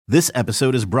This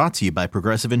episode is brought to you by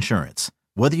Progressive Insurance.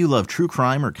 Whether you love true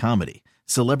crime or comedy,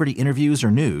 celebrity interviews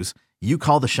or news, you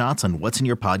call the shots on what's in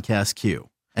your podcast queue.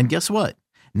 And guess what?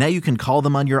 Now you can call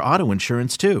them on your auto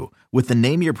insurance too with the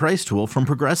Name Your Price tool from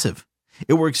Progressive.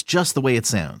 It works just the way it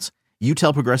sounds. You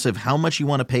tell Progressive how much you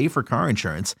want to pay for car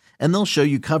insurance, and they'll show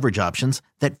you coverage options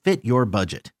that fit your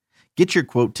budget. Get your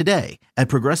quote today at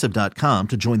Progressive.com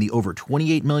to join the over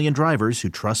 28 million drivers who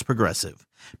trust Progressive.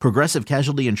 Progressive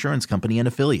Casualty Insurance Company and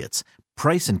Affiliates.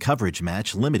 Price and coverage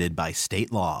match limited by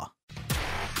state law.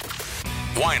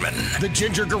 Wyman. The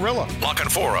Ginger Gorilla. La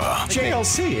Canfora.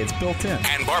 JLC, it's built in.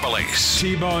 And Barbalace.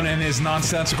 T-Bone and his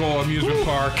nonsensical amusement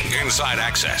park. Inside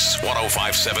Access,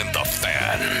 105.7 The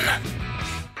Fan.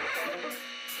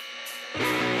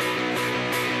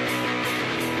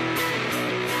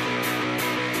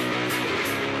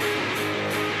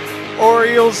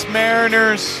 Orioles,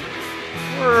 Mariners,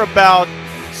 we're about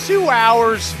 2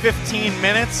 hours, 15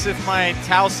 minutes, if my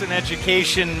Towson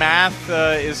education math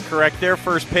is correct there.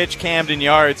 First pitch, Camden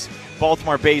Yards,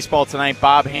 Baltimore baseball tonight.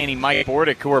 Bob Haney, Mike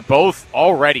Bordick, who are both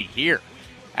already here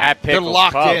at Pickles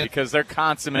Pub because they're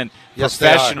consummate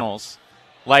professionals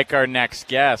like our next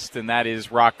guest, and that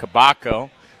is Roch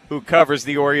Kubatko, who covers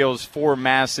the Orioles for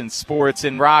Mass and Sports.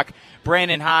 And Roch,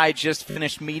 Brandon Hyde just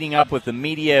finished meeting up with the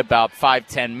media about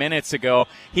 5-10 minutes ago.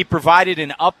 He provided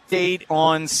an update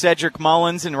on Cedric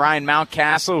Mullins and Ryan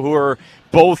Mountcastle, who are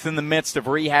both in the midst of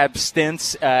rehab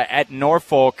stints at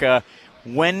Norfolk.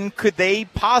 When could they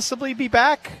possibly be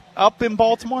back up in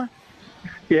Baltimore?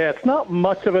 Yeah, it's not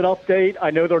much of an update. I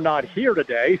know they're not here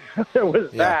today. There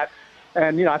was that.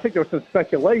 And, I think there was some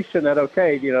speculation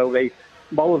that,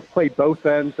 Mullins played both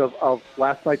ends of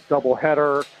last night's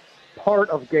doubleheader, part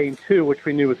of Game 2, which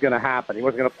we knew was going to happen. He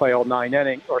wasn't going to play all 9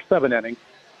 innings or 7 innings.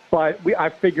 But I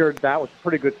figured that was a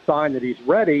pretty good sign that he's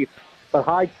ready. But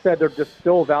Hyde said they're just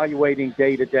still evaluating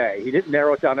day to day. He didn't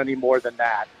narrow it down any more than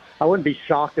that. I wouldn't be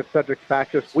shocked if Cedric's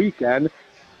back this weekend,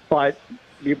 but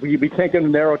we can't get him to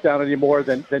narrow it down any more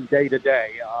than day to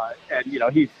day.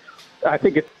 I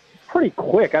think it's pretty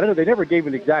quick. I don't know. They never gave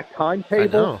an exact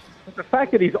timetable. But the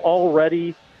fact that he's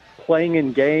already playing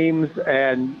in games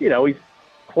and, he's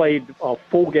played a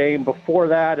full game before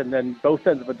that and then both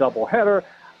ends of a doubleheader,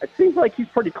 it seems like he's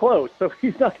pretty close. So if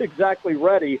he's not exactly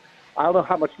ready, I don't know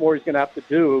how much more he's going to have to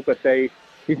do, but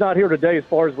he's not here today as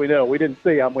far as we know. We didn't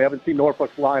see him. We haven't seen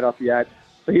Norfolk's lineup yet.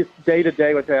 So he's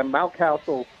day-to-day with him.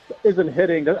 Mountcastle isn't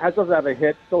hitting, doesn't have a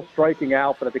hit, still striking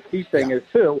out, but the key thing is,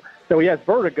 too, so he has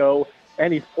vertigo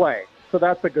and he's playing. So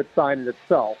that's a good sign in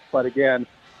itself. But, again,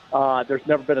 there's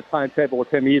never been a timetable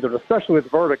with him either, especially with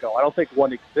vertigo. I don't think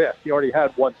one exists. He already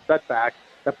had one setback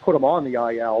that put him on the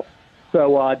IL.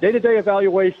 So day-to-day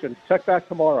evaluation. Check back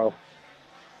tomorrow.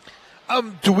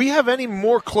 Do we have any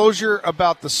more closure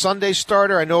about the Sunday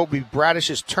starter? I know it'll be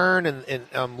Bradish's turn,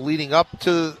 and leading up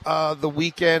to the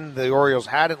weekend, the Orioles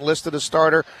hadn't listed a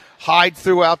starter. Hyde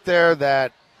threw out there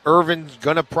that Irvin's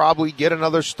going to probably get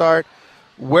another start.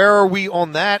 Where are we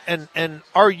on that? And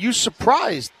are you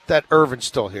surprised that Irvin's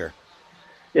still here?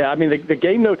 Yeah, I mean, the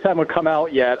game notes haven't come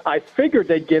out yet. I figured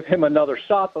they'd give him another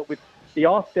shot, but with the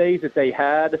off days that they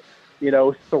had,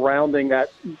 surrounding that,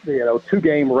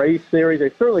 2-game race series, they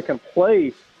certainly can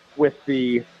play with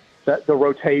the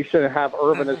rotation and have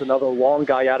Irvin as another long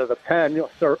guy out of the pen.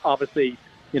 Obviously,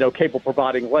 capable of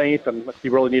providing length, and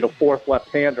you really need a fourth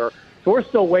left-hander. So we're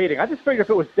still waiting. I just figured if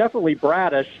it was definitely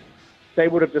Bradish, they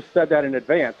would have just said that in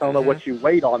advance. I don't know what you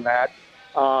wait on that.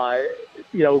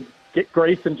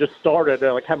 Grayson just started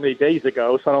how many days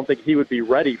ago, so I don't think he would be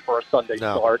ready for a Sunday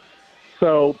start.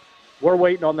 So we're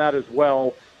waiting on that as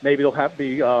well. Maybe there'll have to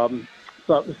be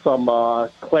some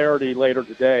clarity later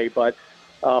today. But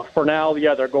for now,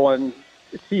 they're going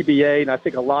CBA, and I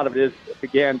think a lot of it is,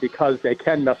 again, because they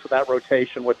can mess with that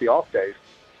rotation with the off days.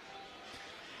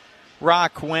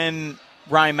 Roch, when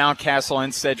Ryan Mountcastle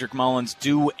and Cedric Mullins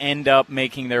do end up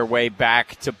making their way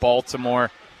back to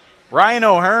Baltimore, Ryan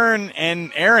O'Hearn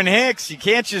and Aaron Hicks, you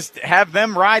can't just have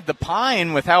them ride the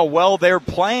pine with how well they're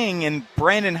playing. And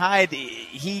Brandon Hyde,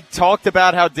 he talked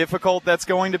about how difficult that's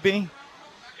going to be.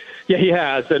 Yeah, he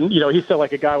has. And, he said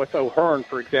like a guy with O'Hearn,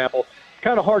 for example, it's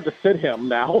kind of hard to sit him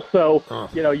now. So,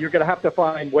 you're going to have to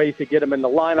find ways to get him in the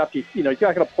lineup. He's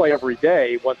not going to play every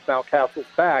day once Mountcastle's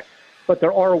back. But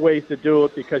there are ways to do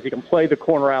it because you can play the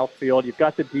corner outfield. You've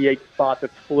got the DH spot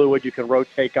that's fluid. You can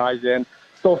rotate guys in.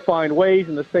 Still find ways,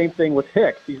 and the same thing with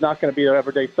Hicks. He's not going to be their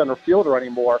everyday center fielder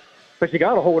anymore, but you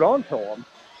got to hold on to him.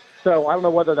 So I don't know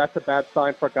whether that's a bad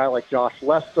sign for a guy like Josh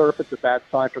Lester, if it's a bad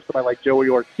sign for somebody like Joey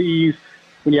Ortiz,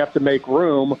 when you have to make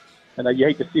room. And you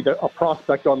hate to see a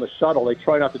prospect on the shuttle. They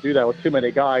try not to do that with too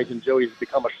many guys, and Joey's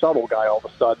become a shuttle guy all of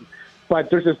a sudden. But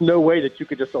there's just no way that you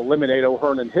could just eliminate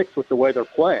O'Hearn and Hicks with the way they're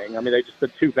playing. I mean, they've just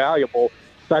been too valuable.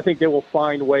 So I think they will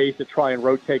find ways to try and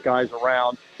rotate guys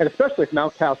around, and especially if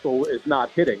Mountcastle is not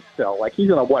hitting still. Like,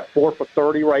 he's on 4 for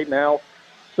 30 right now.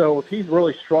 So if he's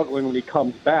really struggling when he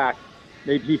comes back,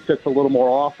 maybe he sits a little more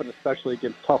often, especially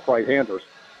against tough right-handers.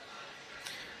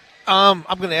 I'm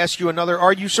going to ask you another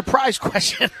 "Are you surprised?"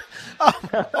 question.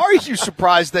 Are you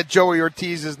surprised that Joey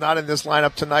Ortiz is not in this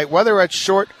lineup tonight, whether at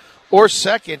short or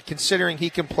second, considering he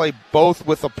can play both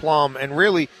with aplomb? And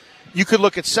really, you could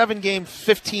look at 7-game,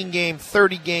 15-game,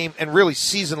 30-game, and really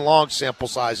season-long sample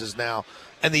sizes now.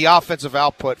 And the offensive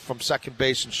output from second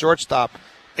base and shortstop,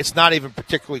 it's not even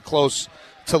particularly close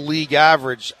to league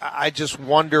average. I just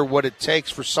wonder what it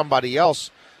takes for somebody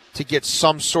else to get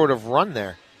some sort of run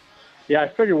there. Yeah, I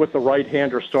figured with the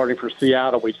right-hander starting for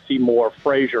Seattle, we'd see more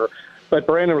Frazier. But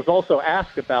Brandon was also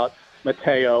asked about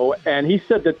Mateo, and he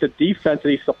said that the defense that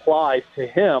he supplies to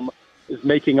him is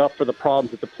making up for the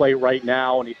problems at the plate right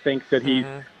now, and he thinks that he's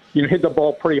hit the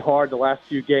ball pretty hard the last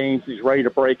few games. He's ready to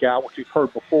break out, which we've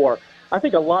heard before. I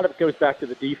think a lot of it goes back to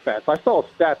the defense. I saw a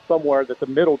stat somewhere that the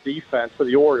middle defense for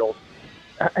the Orioles,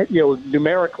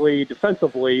 numerically,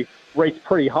 defensively, rates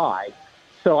pretty high.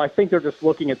 So I think they're just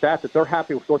looking at that they're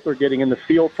happy with what they're getting in the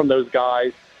field from those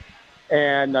guys.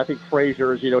 And I think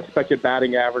Frazier's, expected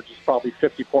batting average is probably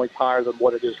 50 points higher than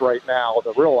what it is right now,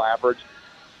 the real average.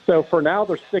 So for now,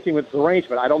 they're sticking with this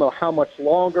arrangement. I don't know how much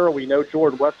longer. We know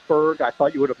Jordan Westburg. I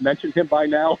thought you would have mentioned him by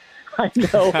now. I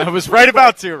know. I was right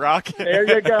about to, Roch. There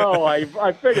you go. I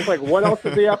figured, it's like, what else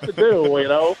does he have to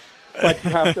do, But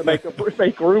you have to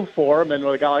make room for him. And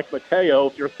with a guy like Mateo,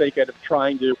 if you're thinking of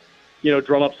trying to,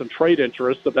 drum up some trade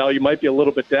interest, the value might be a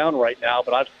little bit down right now.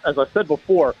 But as I said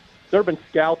before, there have been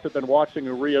scouts that have been watching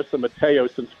Urias and Mateo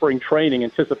since spring training,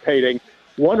 anticipating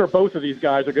one or both of these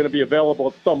guys are going to be available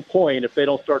at some point if they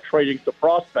don't start trading to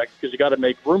prospects, because you got to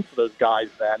make room for those guys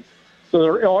then. So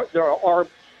there are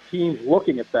teams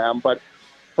looking at them, but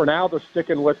for now they're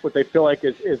sticking with what they feel like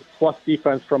is plus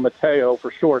defense from Mateo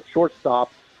for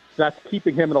shortstop. That's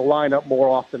keeping him in the lineup more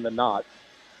often than not.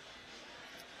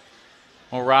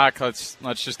 Well, Roch, let's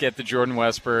just get to Jordan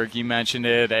Westburg. You mentioned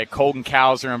it. At Colton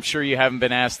Cowser, I'm sure you haven't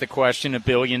been asked the question a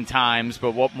billion times,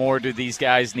 but what more do these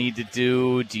guys need to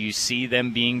do? Do you see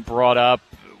them being brought up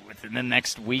within the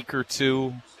next week or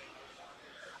two?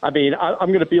 I mean, I'm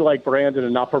going to be like Brandon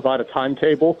and not provide a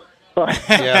timetable.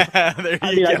 Yeah,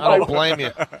 I don't blame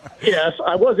you. Yes,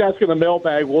 I was asking the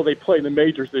mailbag, will they play in the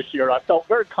majors this year? I felt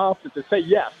very confident to say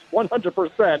yes,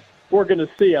 100%. We're going to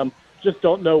see them. Just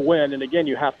don't know when, and again,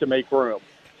 you have to make room.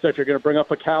 So if you're going to bring up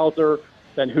a Cowser,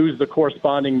 then who's the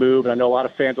corresponding move? And I know a lot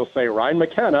of fans will say Ryan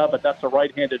McKenna, but that's a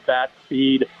right-handed bat,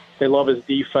 speed. They love his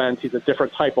defense. He's a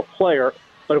different type of player.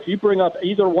 But if you bring up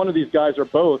either one of these guys or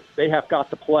both, they have got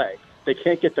to play. They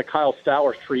can't get the Kyle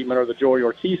Stowers treatment or the Joey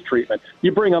Ortiz treatment.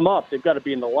 You bring them up, they've got to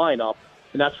be in the lineup,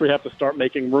 and that's where you have to start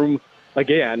making room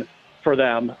again for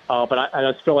them. But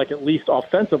I just feel like at least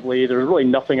offensively, there's really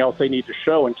nothing else they need to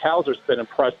show, and Cowser's been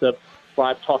impressive. Well,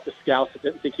 I've talked to scouts that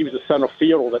didn't think he was a center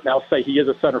fielder that now say he is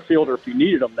a center fielder if you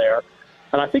needed him there.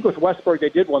 And I think with Westburg, they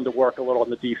did want to work a little on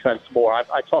the defense more.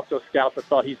 I talked to a scout that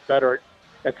thought he's better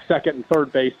at second and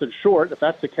third base than short. If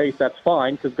that's the case, that's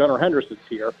fine, because Gunnar Henderson's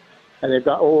here. And they've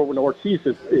got Ortiz,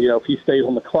 if he stays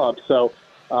on the club. So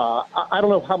I don't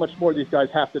know how much more these guys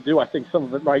have to do. I think some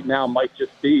of it right now might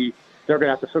just be they're going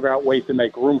to have to figure out ways to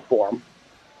make room for him.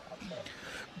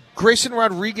 Grayson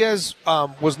Rodriguez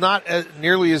was not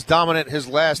nearly as dominant his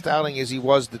last outing as he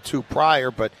was the two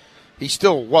prior, but he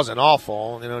still wasn't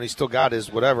awful. And he still got his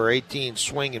 18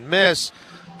 swing and miss.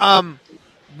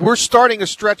 We're starting a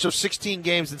stretch of 16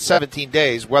 games in 17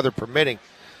 days, weather permitting,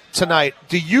 tonight.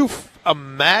 Do you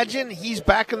imagine he's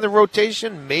back in the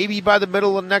rotation maybe by the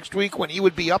middle of next week when he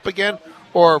would be up again,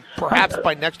 or perhaps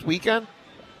by next weekend?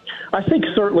 I think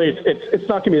certainly it's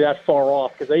not going to be that far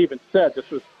off, because they even said this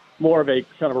was more of a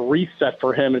kind of a reset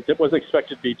for him. It wasn't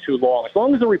expected to be too long. As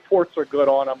long as the reports are good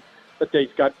on him, that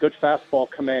they've got good fastball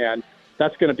command,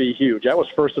 that's going to be huge. That was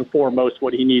first and foremost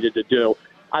what he needed to do.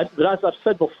 But as I've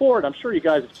said before, and I'm sure you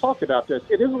guys have talked about this,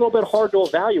 it is a little bit hard to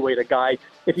evaluate a guy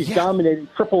if he's dominating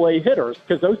AAA hitters,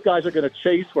 because those guys are going to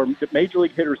chase where major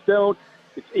league hitters don't.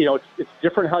 It's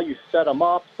different how you set him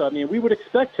up. So, I mean, we would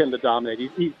expect him to dominate.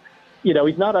 He's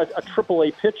not a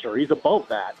AAA pitcher. He's above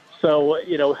that. So,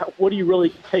 what do you really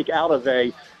take out of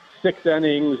a 6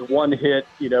 innings, 1 hit,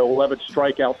 11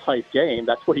 strikeout type game?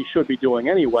 That's what he should be doing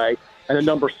anyway. And the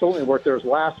numbers certainly weren't there his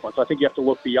last one. So I think you have to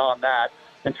look beyond that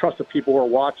and trust the people who are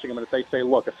watching him. And if they say,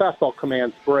 look, a fastball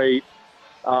command's great,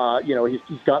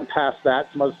 he's gotten past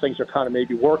that, some other things are kind of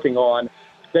maybe working on,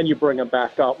 then you bring him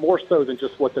back up, more so than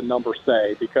just what the numbers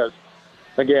say. Because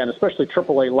again, especially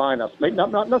AAA lineups, maybe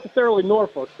not necessarily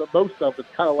Norfolk, but most of it's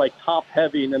kind of like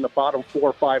top-heavy, and then the bottom 4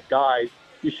 or 5 guys,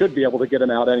 you should be able to get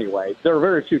them out anyway. There are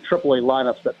very few AAA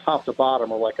lineups that top to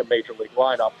bottom are like a major league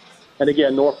lineup. And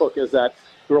again, Norfolk is that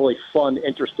really fun,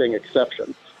 interesting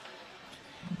exception.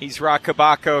 He's Roch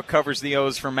Kubatko, covers the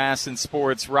O's for MASN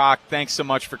Sports. Roch, thanks so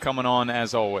much for coming on,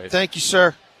 as always. Thank you,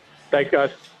 sir. Thanks,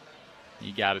 guys.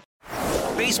 You got it.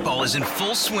 Baseball is in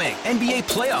full swing. NBA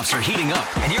playoffs are heating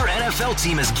up, and your NFL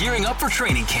team is gearing up for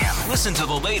training camp. Listen to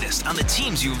the latest on the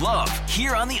teams you love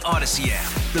here on the Odyssey app.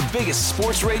 The biggest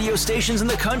sports radio stations in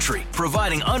the country,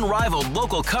 providing unrivaled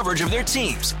local coverage of their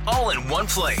teams, all in one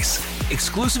place.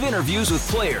 Exclusive interviews with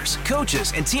players,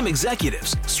 coaches, and team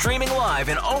executives, streaming live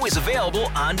and always available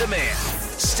on demand.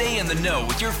 Stay in the know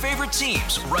with your favorite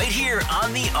teams right here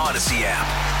on the Odyssey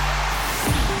app.